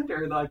Nintendo Land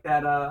or like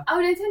that? Oh,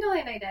 Nintendo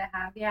Land I did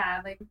have,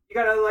 yeah. Like you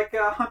gotta like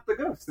hunt the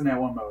ghost in that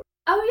one mode.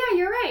 Oh yeah,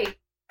 you're right.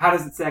 How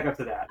does it stack up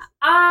to that?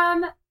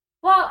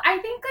 Well, I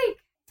think like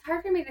it's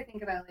hard for me to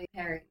think about like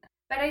pairing them.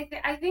 But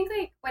I think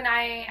like when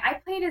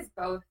I played as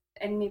both,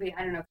 and maybe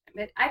I don't know,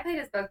 but I played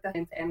as both the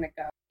hints and the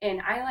ghost,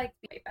 and I liked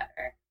the way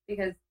better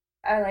because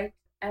I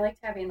liked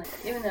having like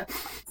even though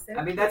so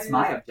I mean that's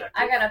my objective.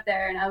 I got up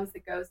there and I was the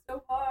ghost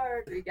so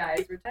hard. You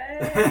guys were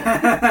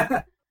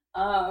dead.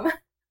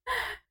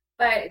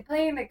 But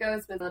playing the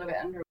ghost was a little bit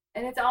under,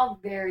 and it's all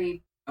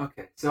very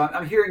okay. So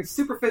I'm hearing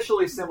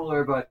superficially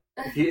similar, but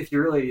if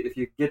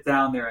you get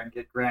down there and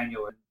get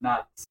granular,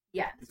 not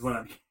yes is what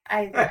I'm.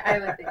 I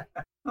would think.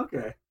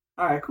 Okay.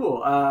 All right.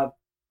 Cool.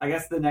 I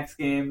guess the next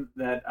game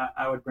that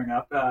I would bring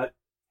up,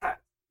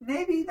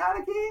 maybe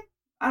not a game.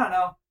 I don't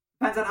know.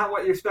 Depends on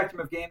what your spectrum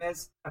of game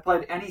is. I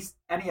played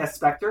NES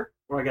Spectre,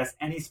 or I guess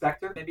Any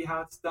Spectre, maybe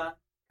how it's done,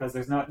 because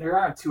there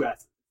aren't two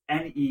S's.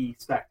 NE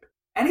Spectre.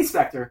 Any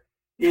Spectre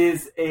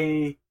is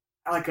a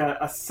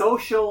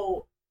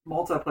social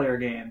multiplayer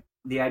game.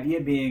 The idea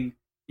being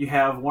you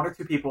have one or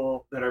two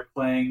people that are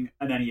playing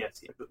an NES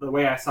game. The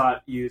way I saw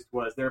it used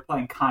was they were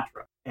playing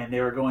Contra, and they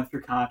were going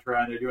through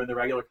Contra, and they're doing the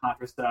regular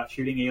Contra stuff,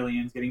 shooting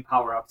aliens, getting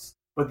power-ups.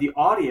 But the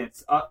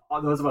audience,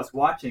 those of us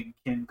watching,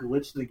 can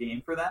glitch the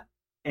game for them.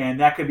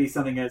 And that could be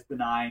something as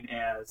benign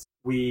as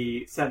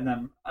we send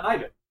them an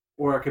item.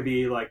 Or it could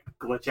be like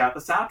glitch out the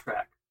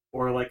soundtrack.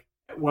 Or like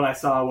what I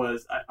saw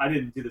was, I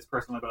didn't do this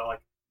personally, but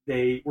like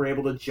they were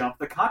able to jump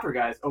the Contra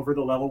guys over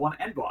the level 1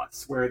 end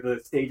boss where the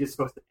stage is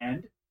supposed to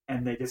end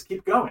and they just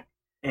keep going.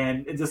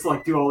 And just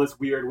like do all this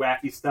weird,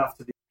 wacky stuff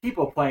to the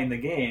people playing the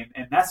game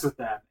and mess with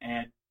them.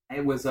 And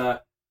it was,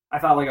 I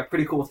thought like a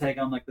pretty cool take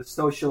on like the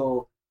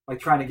social, like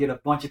trying to get a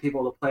bunch of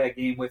people to play a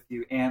game with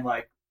you and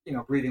like, you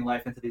know, breathing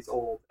life into these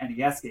old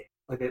NES games.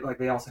 Like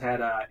they also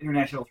had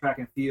international track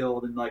and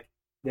field, and like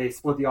they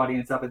split the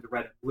audience up into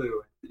red and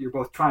blue. You're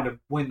both trying to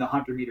win the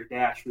 100-meter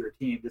dash for your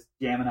team, just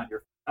jamming on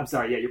your. I'm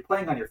sorry, yeah, you're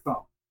playing on your phone.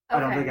 Okay. I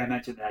don't think I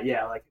mentioned that.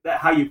 Yeah, like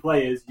that. How you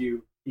play is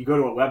you go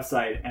to a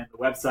website, and the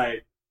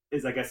website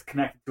is I guess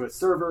connected to a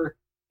server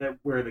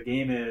where the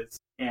game is,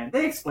 and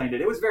they explained it.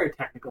 It was very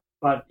technical,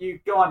 but you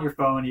go on your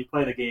phone, you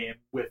play the game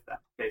with them,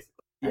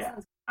 basically. Yeah,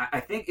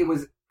 I think it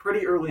was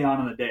pretty early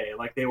on in the day.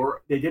 Like they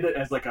did it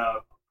as like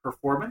a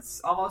performance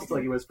almost,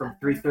 like it was from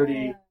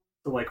 3:30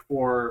 to like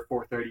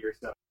 4:30 or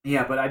so.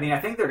 Yeah, but I mean, I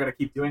think they're gonna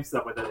keep doing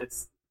stuff with it.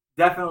 It's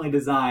definitely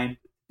designed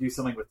to do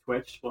something with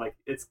Twitch. Like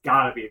it's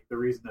gotta be the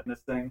reason in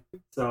this thing.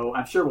 So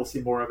I'm sure we'll see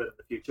more of it in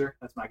the future.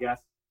 That's my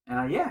guess.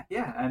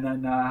 Yeah. And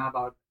then how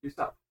about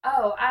yourself?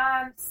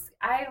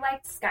 I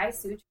liked Sky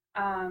Suit.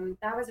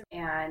 That was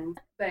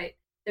but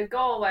the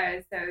goal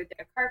was the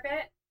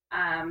carpet,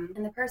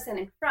 and the person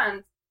in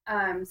front.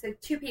 So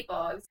two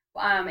people,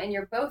 and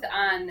you're both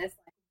on this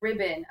like,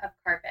 ribbon of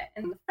carpet.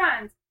 And the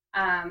front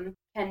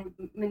can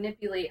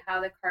manipulate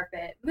how the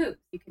carpet moves.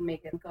 You can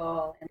make it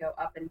go and go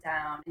up and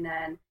down. And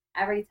then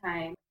every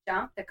time you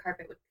jump, the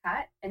carpet would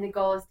cut. And the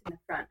goal is to be in the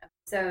front.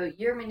 So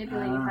you're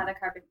manipulating how the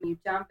carpet, when you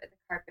jump, the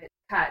carpet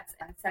cuts,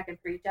 and a second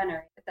for each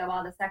generator. But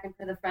while the second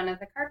for the front of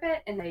the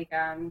carpet, and they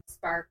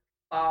spark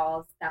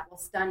balls that will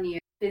stun you,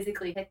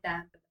 physically hit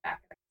them at the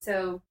back of it.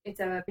 So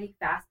it's a pretty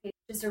fast pace,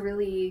 just a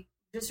really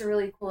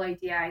cool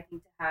idea, I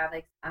think, to have,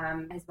 like,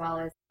 as well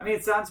as. I mean,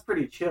 it sounds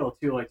pretty chill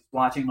too, like just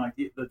watching like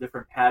the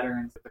different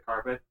patterns of the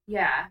carpet.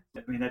 Yeah.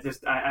 I mean, that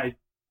just I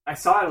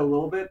saw it a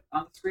little bit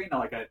on the screen,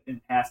 like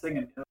in passing,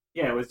 and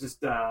yeah, it was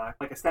just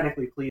like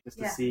aesthetically pleased just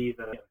to see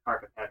the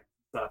carpet patterns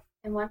and stuff.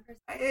 And one person.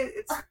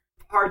 It's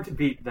hard to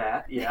beat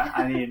that. Yeah,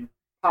 I mean,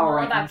 power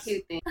rankings. About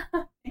cute things.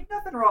 Ain't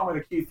nothing wrong with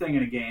a cute thing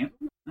in a game.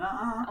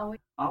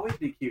 Always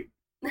be cute.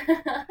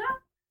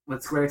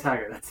 With Square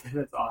Tiger,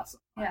 that's awesome.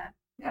 Yeah.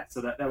 Yeah,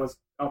 so that was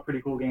a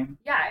pretty cool game.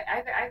 Yeah, I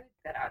would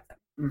that out.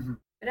 Mm-hmm.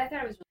 But I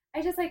thought it was.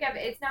 I just like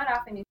it's not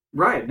often.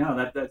 Right. No,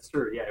 that's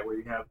true. Yeah, where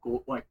you have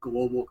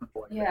global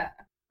control. Yeah.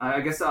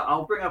 I guess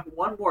I'll bring up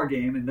one more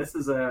game, and this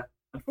is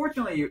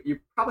unfortunately you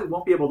probably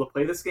won't be able to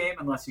play this game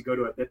unless you go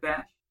to a Bit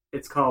Bash.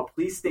 It's called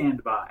Please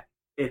Stand By.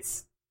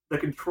 It's the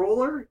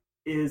controller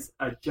is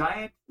a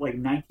giant like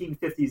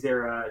 1950s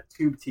era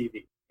tube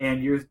TV,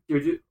 and you're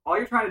all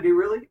you're trying to do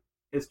really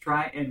is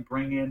try and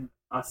bring in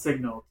a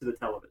signal to the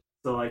television.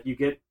 So like you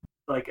get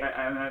like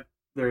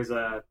there's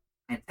a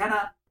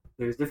antenna,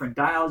 there's different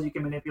dials you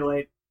can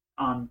manipulate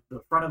on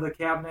the front of the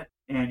cabinet,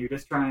 and you're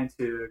just trying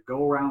to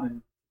go around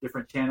in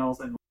different channels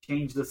and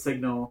change the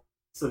signal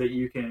so that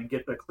you can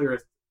get the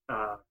clearest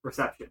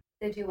reception.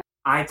 Did you?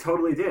 I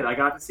totally did. I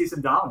got to see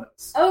some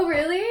dominoes. Oh,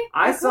 really?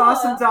 I saw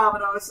some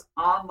dominoes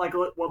on like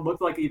what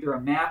looked like either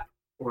a map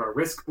or a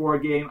Risk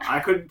board game. I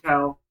couldn't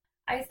tell.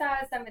 I saw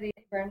somebody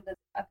burned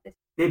up this.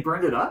 They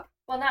burned it up?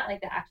 Well, not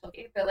like the actual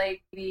game, but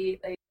like maybe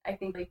like I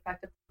think like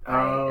fucked up.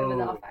 It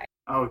was all fire.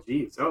 Oh,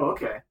 geez. Oh,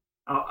 okay.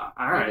 Oh,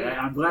 all right.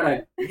 I'm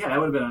glad that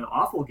would have been an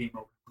awful game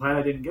over. Glad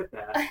I didn't get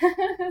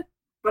that.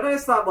 But I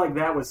just thought like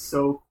that was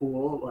so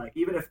cool. Like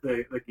even if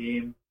the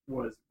game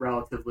was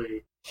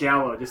relatively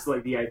shallow, just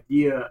like the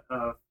idea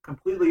of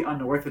completely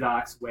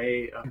unorthodox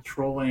way of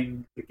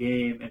controlling the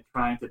game and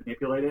trying to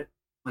manipulate it.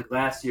 Like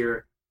last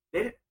year,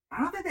 I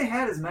don't think they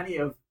had as many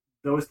of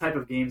those type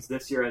of games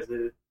this year as they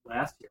did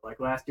last year. Like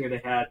last year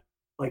they had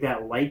like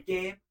that light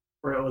game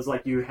where it was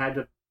like you had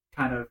to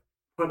kind of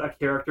put a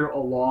character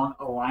along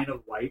a line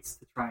of lights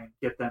to try and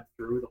get them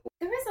through the whole.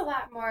 There was a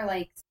lot more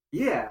like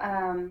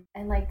Yeah.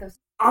 and like those.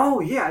 Oh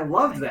yeah, I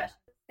loved that. Gosh,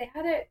 they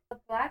had it the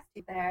last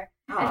two there,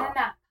 Oh, and then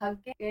that pug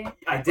game,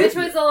 I did. which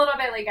was a little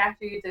bit like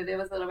after you did, it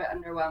was a little bit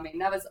underwhelming.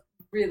 That was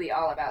really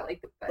all about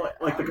like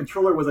like the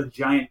controller was a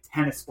giant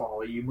tennis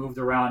ball. You moved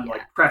around, Yeah.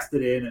 like pressed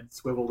it in and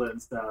swiveled it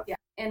and stuff. Yeah,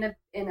 in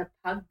a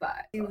pug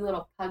butt, two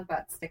little pug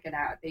butts sticking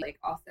out. They like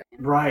also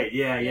Right.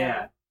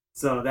 Yeah.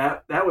 So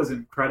that was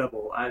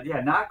incredible.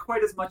 Yeah, not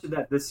quite as much of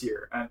that this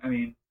year. I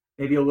mean,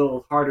 maybe a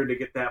little harder to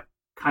get that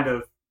kind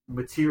of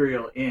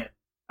material in.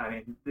 I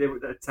mean,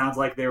 it sounds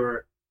like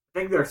I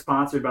think they're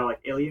sponsored by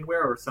like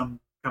Alienware or some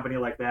company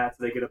like that,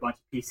 so they get a bunch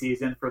of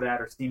PCs in for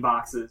that or Steam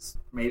boxes.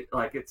 Maybe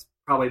like it's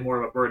probably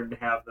more of a burden to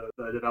have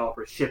the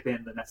developers ship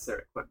in the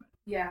necessary equipment.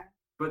 Yeah.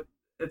 But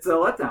it's a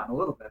letdown a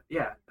little bit,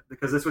 yeah,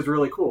 because this was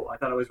really cool. I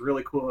thought it was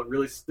really cool. It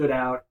really stood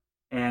out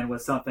and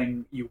was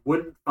something you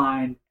wouldn't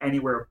find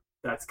anywhere.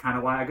 That's kind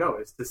of why I go,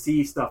 is to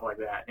see stuff like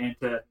that and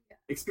to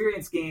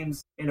experience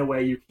games in a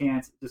way you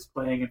can't just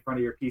playing in front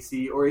of your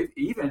PC or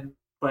even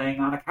playing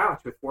on a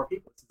couch with 4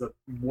 people. This is a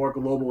more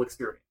global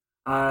experience.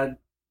 So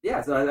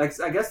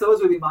I guess those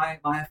would be my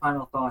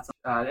final thoughts.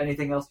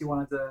 Anything else you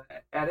wanted to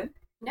add in?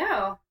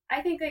 No,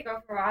 I think like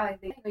overall, I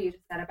think what you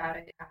just said about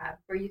it,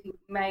 where you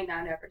might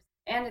not ever,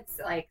 and it's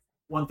like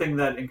one thing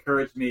that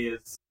encouraged me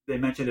is they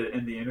mentioned it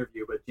in the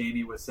interview, but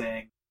Jamie was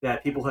saying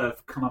that people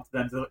have come up to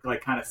them to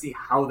like kind of see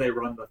how they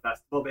run the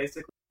festival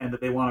basically, and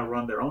that they want to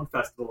run their own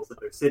festivals in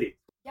their cities.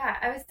 Yeah,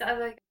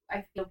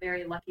 I feel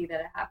very lucky that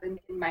it happened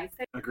in my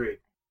city. Agreed.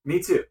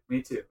 Me too.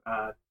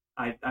 I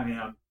mean,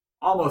 I'm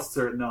almost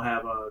certain they'll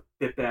have a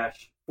Bit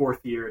Bash 4th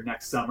year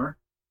next summer,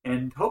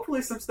 and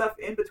hopefully some stuff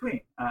in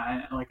between.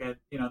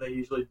 They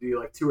usually do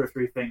like 2 or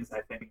 3 things, I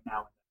think, now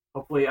and then.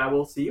 Hopefully I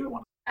will see you at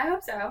one. I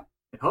hope so.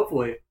 And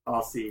hopefully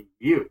I'll see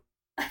you.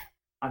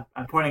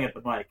 I'm pointing at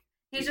the mic.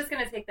 He's just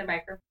going to take the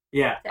microphone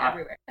to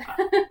everywhere.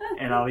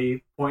 And I'll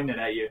be pointing it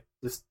at you,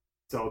 just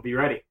so be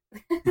ready.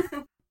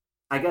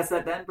 I guess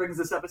that then brings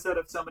this episode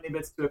of So Many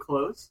Bits to a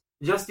close.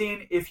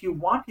 Justine, if you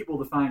want people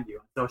to find you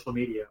on social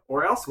media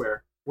or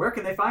elsewhere, where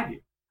can they find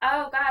you?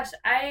 Oh gosh,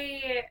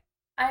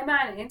 I'm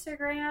on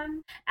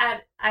Instagram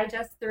at I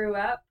Just Threw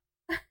Up.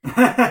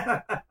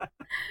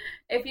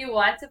 If you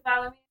want to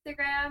follow me on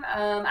Instagram,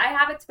 I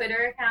have a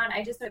Twitter account.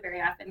 I just do it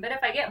very often, but if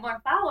I get more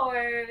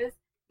followers,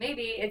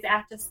 maybe it's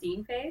at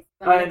Justine Face.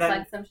 Plug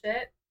some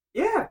shit.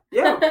 Yeah.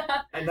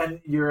 And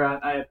then you're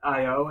at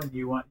IO, and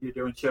you're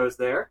doing shows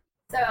there.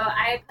 So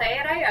I play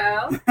at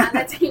IO on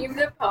the team,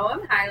 the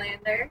Poem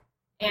Highlander,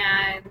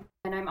 and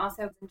I'm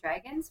also in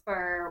Dragons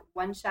for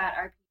One Shot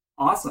RPG.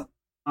 Awesome.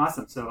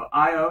 So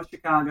IO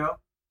Chicago,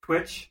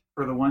 Twitch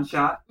for the One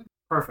Shot.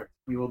 Perfect.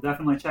 We will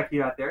definitely check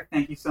you out there.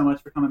 Thank you so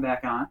much for coming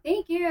back on.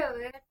 Thank you.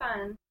 It was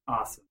fun.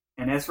 Awesome.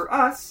 And as for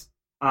us,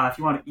 if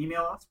you want to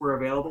email us, we're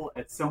available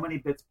at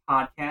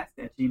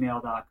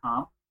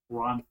somanybitspodcast@gmail.com.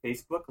 We're on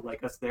Facebook.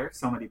 Like us there,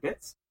 So Many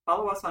Bits.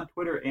 Follow us on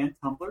Twitter and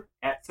Tumblr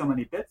at So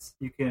Many Bits.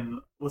 You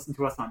can listen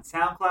to us on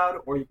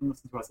SoundCloud, or you can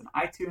listen to us on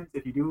iTunes.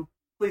 If you do,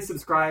 please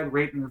subscribe,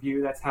 rate, and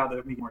review. That's how we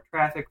get more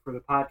traffic for the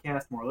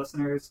podcast, more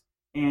listeners.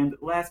 And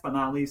last but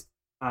not least,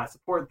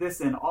 support this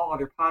and all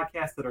other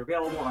podcasts that are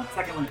available on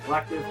Second Wind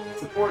Collective.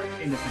 Support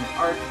independent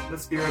art, the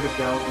spirit of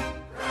Delve.